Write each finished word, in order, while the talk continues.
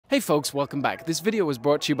Hey folks, welcome back. This video was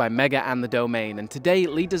brought to you by Mega and the Domain, and today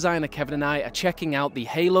lead designer Kevin and I are checking out the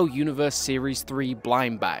Halo Universe Series 3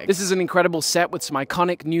 blind bag. This is an incredible set with some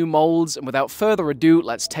iconic new molds, and without further ado,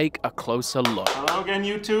 let's take a closer look. Hello again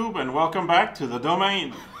YouTube, and welcome back to the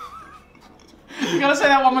Domain. You gotta say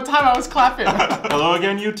that one more time, I was clapping. Hello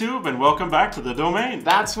again YouTube, and welcome back to the Domain.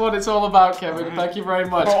 That's what it's all about, Kevin. Thank you very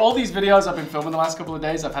much. For all these videos I've been filming the last couple of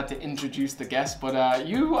days, I've had to introduce the guests, but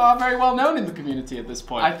you are very well known in the community at this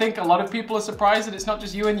point. I think a lot of people are surprised that it's not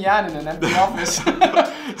just you and Jan in an empty office.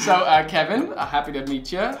 So Kevin, happy to meet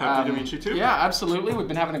you. Happy to meet you too. Yeah, absolutely. We've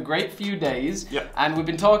been having a great few days, Yep. and we've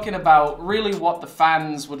been talking about really what the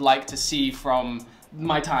fans would like to see from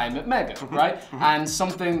my time at Mega, right? And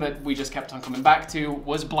something that we just kept on coming back to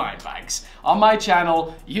was blind bags. On my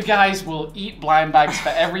channel, you guys will eat blind bags for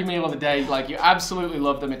every meal of the day. Like, you absolutely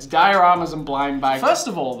love them. It's dioramas and blind bags. First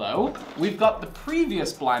of all, though, we've got the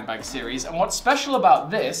previous blind bag series, and what's special about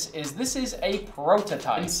this is a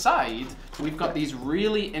prototype. Inside, we've got these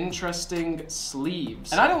really interesting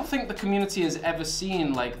sleeves. And I don't think the community has ever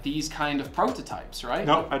seen like these kind of prototypes, right?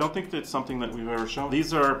 No, I don't think it's something that we've ever shown.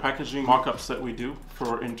 These are packaging mock-ups that we do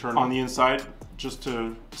for internal on the inside, just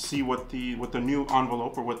to see what the new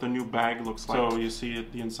envelope or what the new bag looks like. So you see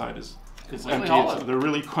it, the inside is empty. They're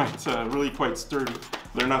really quite sturdy.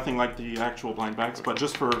 They're nothing like the actual blind bags, but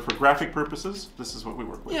just for graphic purposes, this is what we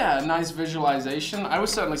work with. Yeah, nice visualization. I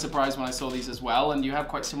was certainly surprised when I saw these as well, and you have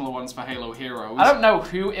quite similar ones for Halo Heroes. I don't know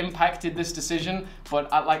who impacted this decision,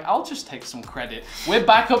 but I'll just take some credit. We're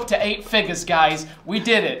back up to 8 figures, guys. We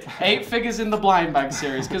did it. 8 figures in the blind bag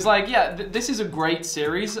series. Because this is a great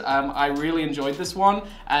series. I really enjoyed this one,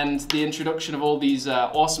 and the introduction of all these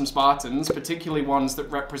awesome Spartans, particularly ones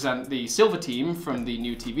that represent the Silver Team from the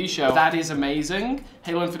new TV show. That is amazing.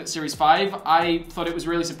 Halo Infinite Series 5, I thought it was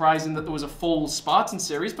really surprising that there was a full Spartan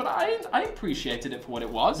series, but I appreciated it for what it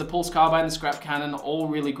was. The Pulse Carbine, the Scrap Cannon, all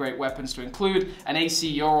really great weapons to include. An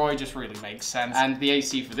AC Yoroi just really makes sense. And the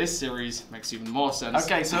AC for this series makes even more sense.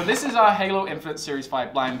 Okay, so this is our Halo Infinite Series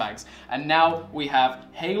 5 blind bags. And now we have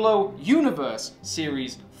Halo Universe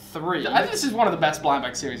Series 3. I think this is one of the best blind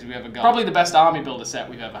bag series we've ever got. Probably the best army builder set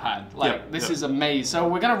we've ever had. Like, this is amazing. So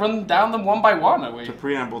we're gonna run down them one by one, are we? To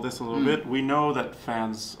preamble this a little bit, we know that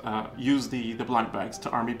fans use the blind bags to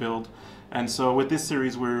army build. And so with this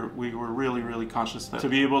series, we were really conscious that to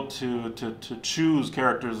be able to choose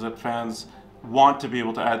characters that fans want to be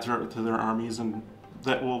able to add to their armies and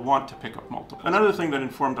that will want to pick up multiple. Another thing that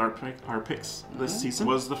informed our picks this season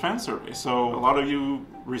was the fan survey. So a lot of you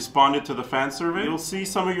responded to the fan survey. You'll see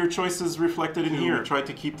some of your choices reflected in here. Tried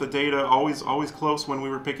to keep the data always close when we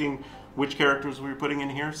were picking which characters we were putting in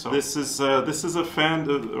here. So this is a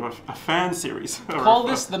fan series. Call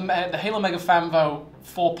this the Halo Mega Fanvo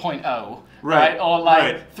 4.0. Right, or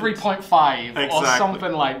like 3.5 or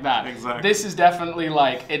something like that. Exactly. This is definitely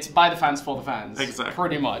like, it's by the fans for the fans. Exactly.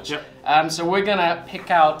 Pretty much. Yep. So we're gonna pick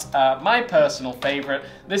out my personal favorite.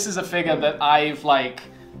 This is a figure that I've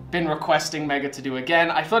been requesting Mega to do again.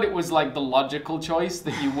 I thought it was like the logical choice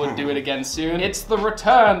that you would do it again soon. It's the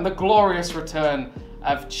return, the glorious return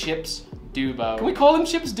of Chips Dubbo. Can we call him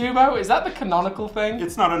Chips Dubbo? Is that the canonical thing?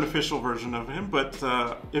 It's not an official version of him, but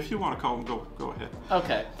if you want to call him, go ahead.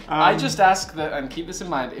 Okay. I just ask that, and keep this in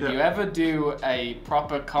mind, if you ever do a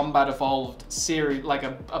proper Combat Evolved series, like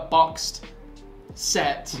a boxed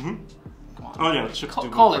set, oh yeah, Chips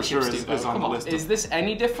Dubbo call it for sure Chips Dubbo. is on the list. Is this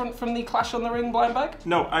any different from the Clash on the Ring blind bag?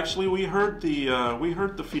 No, actually, we heard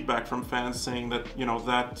the feedback from fans saying that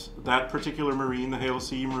that particular Marine, the Halo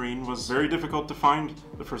CE Marine, was very difficult to find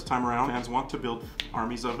the first time around. Fans want to build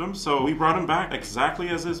armies of them, so we brought him back exactly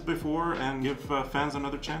as is before and give fans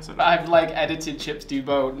another chance at it. I've edited Chips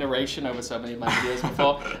Dubbo narration over so many of my videos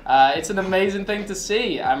before. It's an amazing thing to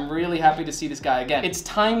see. I'm really happy to see this guy again. It's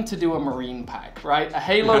time to do a Marine pack, right? A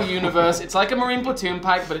Halo Universe. It's like a Marine platoon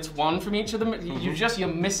pack, but it's one from each of them. You're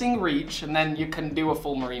missing Reach, and then you can do a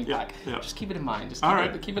full Marine pack. Just keep it in mind. Just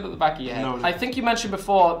keep it at the back of your head. I think you mentioned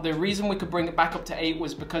before the reason we could bring it back up to 8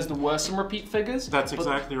 was because there were some repeat figures. That's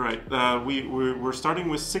exactly right. We're starting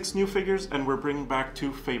with 6 new figures, and we're bringing back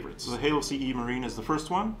 2 favorites. The Halo CE Marine is the first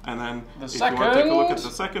one, and then if you want to take a look at the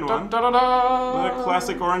second one, the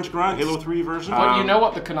classic orange grunt, Halo 3 version. But you know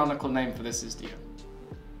what the canonical name for this is, do you?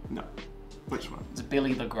 No. Which one? It's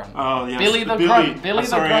Billy the Grunt. Oh, yes. Billy the Grunt. Billy the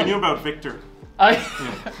Sorry, Grunt. I knew about Victor.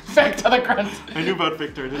 Victor the Grunt. I knew about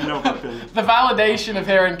Victor, I didn't know about Billy. The validation of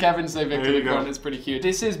hearing Kevin say Victor the Grunt is pretty cute.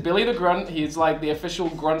 This is Billy the Grunt. He's like the official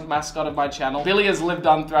grunt mascot of my channel. Billy has lived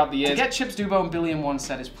on throughout the years. To get Chips Dubbo and Billy in one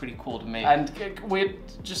set is pretty cool to me. And we're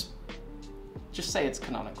just say it's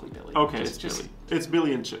canonically Billy. Okay, Billy. It's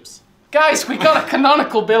Billy and Chips. Guys, we got a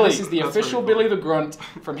canonical Billy. This is the That's official very cool. Billy the Grunt.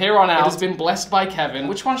 From here on out, it has been blessed by Kevin.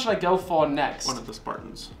 Which one should I go for next? One of the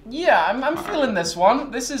Spartans. Yeah, I'm feeling this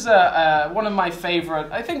one. This is one of my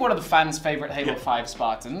favorite, I think one of the fans' favorite Halo 5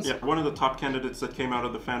 Spartans. Yeah, one of the top candidates that came out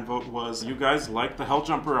of the fan vote was, you guys like the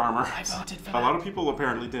Helljumper armor. I voted for A that. lot of people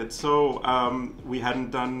apparently did. So we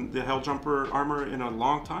hadn't done the Helljumper armor in a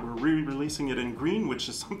long time. We're re-releasing it in green, which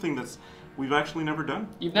is something that's we've actually never done.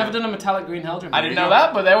 You've never done a metallic green Helljumper? I didn't you know go.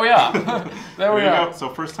 that, but there we are. there we are. Go. So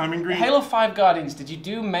first time in green. Halo 5 Guardians, did you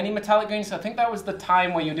do many metallic greens? I think that was the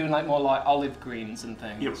time where you were doing like more like olive greens and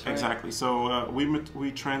things. Yep, right? exactly. So we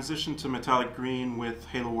transitioned to metallic green with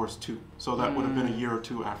Halo Wars 2. So that would have been a year or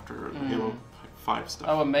two after the Halo 5 stuff.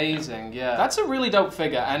 Oh, amazing, yeah. That's a really dope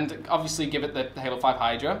figure, and obviously give it the Halo 5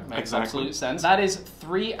 Hydra. Makes absolute sense. That is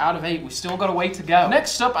 3 out of 8. We've still got a way to go.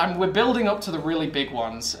 Next up, we're building up to the really big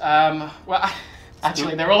ones.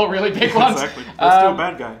 Actually, they're all really big ones. Exactly. Let's do a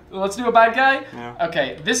bad guy. Let's do a bad guy? Yeah.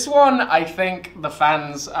 Okay, this one, I think the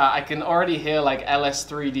fans, I can already hear like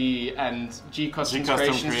LS3D and G Custom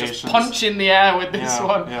Creations just punch in the air with this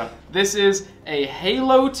one. Yeah. This is a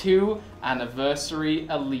Halo 2 Anniversary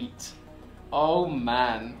Elite. Oh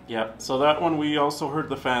man. Yeah, so that one we also heard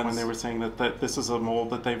the fans when they were saying that this is a mold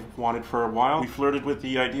that they've wanted for a while. We flirted with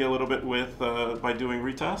the idea a little bit with by doing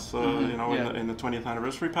retests, you know, in the 20th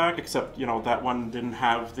anniversary pack. Except, you know, that one didn't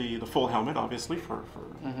have the full helmet, obviously, for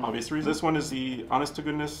obvious reasons. This one is the honest to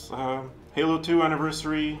goodness Halo 2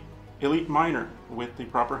 Anniversary Elite Miner with the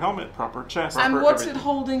proper helmet, proper chest, and proper what's everything. it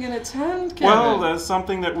holding in its hand, Kevin? Well, that's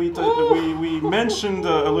something that we mentioned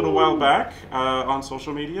a little while back on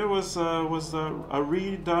social media was a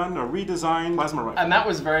redesigned plasma rifle. And that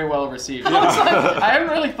was very well received. I hadn't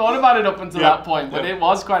really thought about it up until that point, but it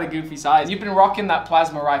was quite a goofy size. You've been rocking that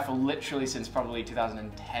plasma rifle literally since probably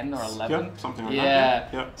 2010 or 11. Yeah, something like that.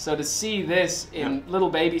 Yeah. So to see this in little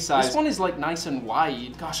baby size, this one is like nice and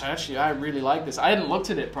wide. Gosh, I really like this. I hadn't looked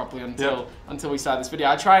at it properly until we started this video.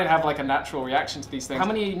 I try and have like a natural reaction to these things. How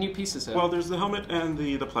many new pieces here? Well, there's the helmet and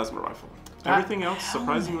the plasma rifle. Everything else,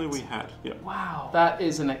 surprisingly, we had. Yeah. Wow. That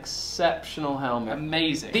is an exceptional helmet.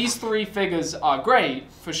 Amazing. These 3 figures are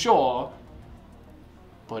great, for sure.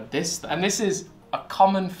 But this is a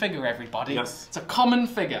common figure, everybody. Yes. It's a common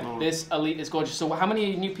figure. This Elite is gorgeous. So how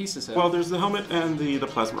many new pieces here? Well, there's the helmet and the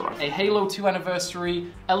plasma rifle. A Halo 2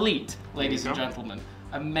 Anniversary Elite, ladies and gentlemen.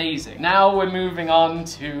 Amazing. Now we're moving on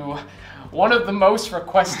to one of the most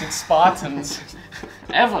requested Spartans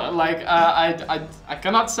ever. Like, I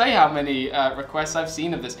cannot say how many requests I've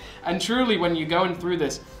seen of this. And truly, when you're going through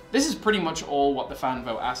this is pretty much all what the fan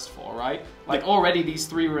vote asked for, right? Like, already these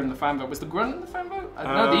 3 were in the fan vote. Was the Grunt in the fan vote?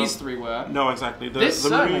 No, these 3 were. No, exactly. The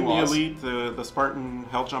Marine, the Elite, the Spartan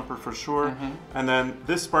Helljumper for sure. And then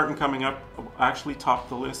this Spartan coming up actually topped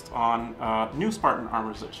the list on new Spartan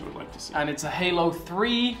armors that you would like to see. And it's a Halo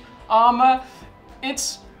 3 armor.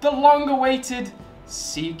 It's the long-awaited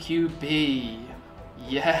CQB.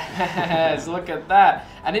 Yes, look at that.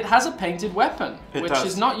 And it has a painted weapon, which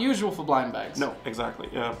is not usual for blind bags. No, exactly.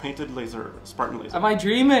 Painted laser, Spartan laser. Am I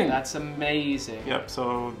dreaming? That's amazing. Yep,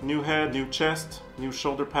 so new head, new chest, new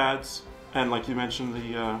shoulder pads, and like you mentioned,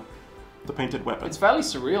 the painted weapon. It's fairly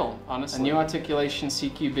surreal, honestly. A new articulation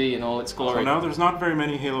CQB in all its glory. So now there's not very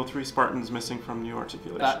many Halo 3 Spartans missing from new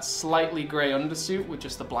articulation. That slightly grey undersuit with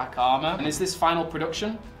just the black armor. And is this final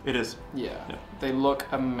production? It is. Yeah. They look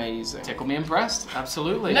amazing. Tickle me impressed.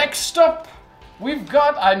 Absolutely. Next up, we've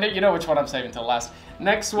got, you know which one I'm saving till last.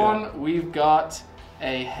 Next one, we've got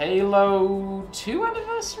a Halo 2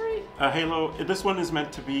 Anniversary? This one is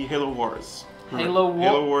meant to be Halo Wars. Halo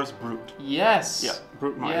Wars Brute. Yes. Yeah,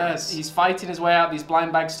 Brute Miner. Yes, he's fighting his way out these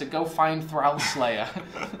blind bags to go find Thrall Slayer.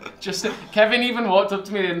 Kevin even walked up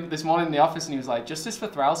to me this morning in the office and he was like, "Justice for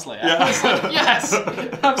Thrall Slayer." Yeah. I was like, yes,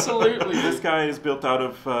 absolutely. This guy is built out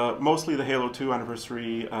of mostly the Halo 2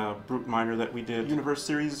 Anniversary Brute Miner that we did Universe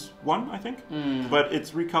Series 1, I think. But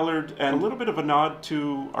it's recolored and a little bit of a nod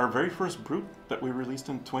to our very first Brute that we released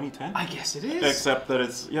in 2010. I guess it is. Except that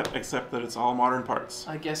it's all modern parts.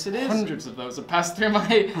 I guess it is. Hundreds of those have passed through my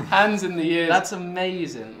hands in the years. That's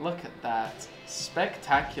amazing. Look at that.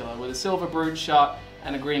 Spectacular. With a silver Brute shot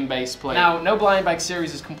and a green base plate. Now, no blind bag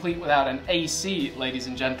series is complete without an AC, ladies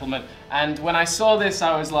and gentlemen. And when I saw this,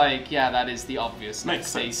 I was like, yeah, that is the obvious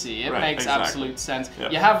next AC. It makes absolute sense.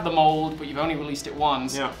 You have the mold, but you've only released it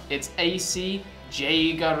once. It's AC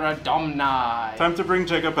Jega Rdomnai. Time to bring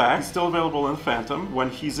Jega back. He's still available in Phantom. When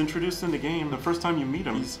he's introduced in the game, the first time you meet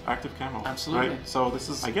him, he's active camo. Absolutely. Right? So this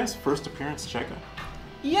is, I guess, first appearance Jega.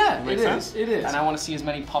 Yeah, Makes sense? It is. And I want to see as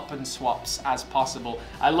many pop and swaps as possible.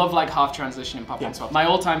 I love like half transition and pop and swap. My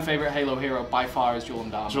all-time favorite Halo hero by far is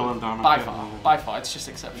Jega Rdomnai. Jega Rdomnai. By far. It's just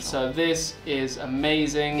exceptional. So this is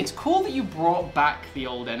amazing. It's cool that you brought back the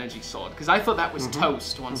old energy sword, because I thought that was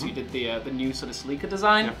toast once you did the new sort of sleeker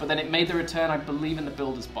design, but then it made the return, I believe, in the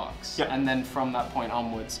builder's box. And then from that point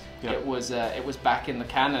onwards, it was back in the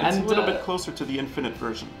canon. It's a little bit closer to the Infinite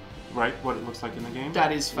version. Right, what it looks like in the game.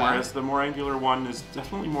 That is fair. Whereas the more angular one is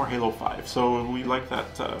definitely more Halo 5, so we like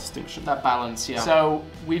that distinction. That balance, yeah. So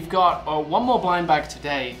we've got one more blind bag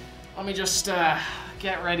today. Let me just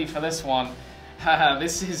get ready for this one.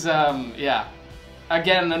 This is, yeah.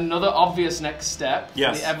 Again, another obvious next step.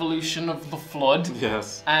 Yes. The evolution of the Flood.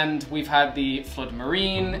 Yes. And we've had the Flood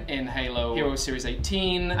Marine in Halo Hero Series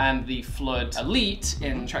 18, and the Flood Elite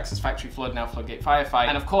in Trex's Factory Flood, now Floodgate Firefight.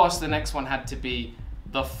 And of course, the next one had to be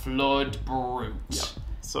the Flood Brute. Yep.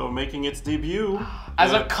 So making its debut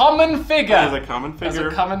as a common figure. As a common figure.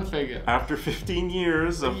 As a common figure. After 15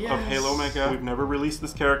 years of Halo Mega, we've never released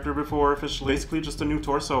this character before officially. Basically just a new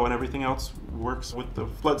torso, and everything else works with the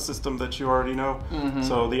Flood system that you already know.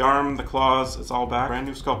 So the arm, the claws, it's all back. Brand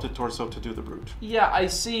new sculpted torso to do the Brute. Yeah, I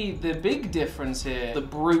see the big difference here. The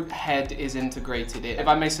Brute head is integrated in. If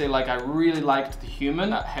I may say, like, I really liked the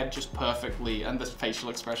human. That head just perfectly, and the facial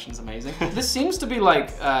expression's amazing. This seems to be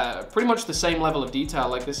like pretty much the same level of detail.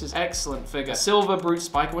 Like, this is excellent figure. Silver Brute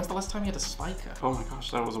Spiker. When's the last time you had a Spiker? Oh my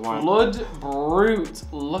gosh, that was a while. Flood Brute.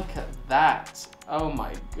 Look at that. Oh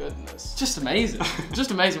my goodness. Just amazing.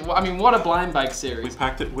 Just amazing. I mean, what a blind bag series. We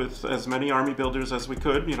packed it with as many army builders as we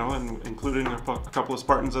could, you know, and including a couple of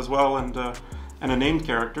Spartans as well, and a named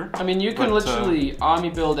character. I mean, you can literally army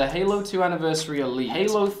build a Halo 2 Anniversary Elite,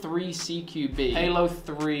 Halo 3 CQB, Halo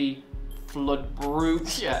 3 Flood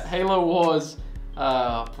Brute, yeah, Halo Wars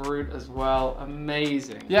Brute as well.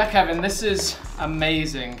 Amazing. Yeah, Kevin, this is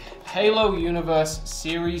amazing. Halo Universe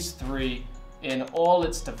Series 3 in all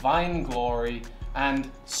its divine glory,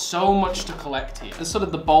 and so much to collect here. The sort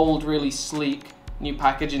of the bold, really sleek new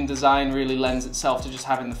packaging design really lends itself to just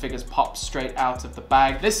having the figures pop straight out of the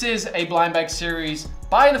bag. This is a blind bag series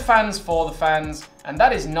by the fans for the fans, and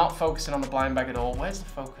that is not focusing on the blind bag at all. Where's the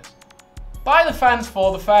focus? By the fans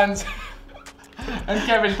for the fans. And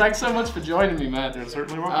Kevin, thanks so much for joining me, man. You're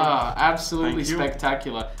certainly welcome. Absolutely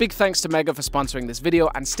spectacular. Big thanks to Mega for sponsoring this video,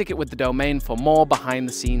 and stick it with the domain for more behind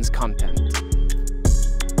the scenes content.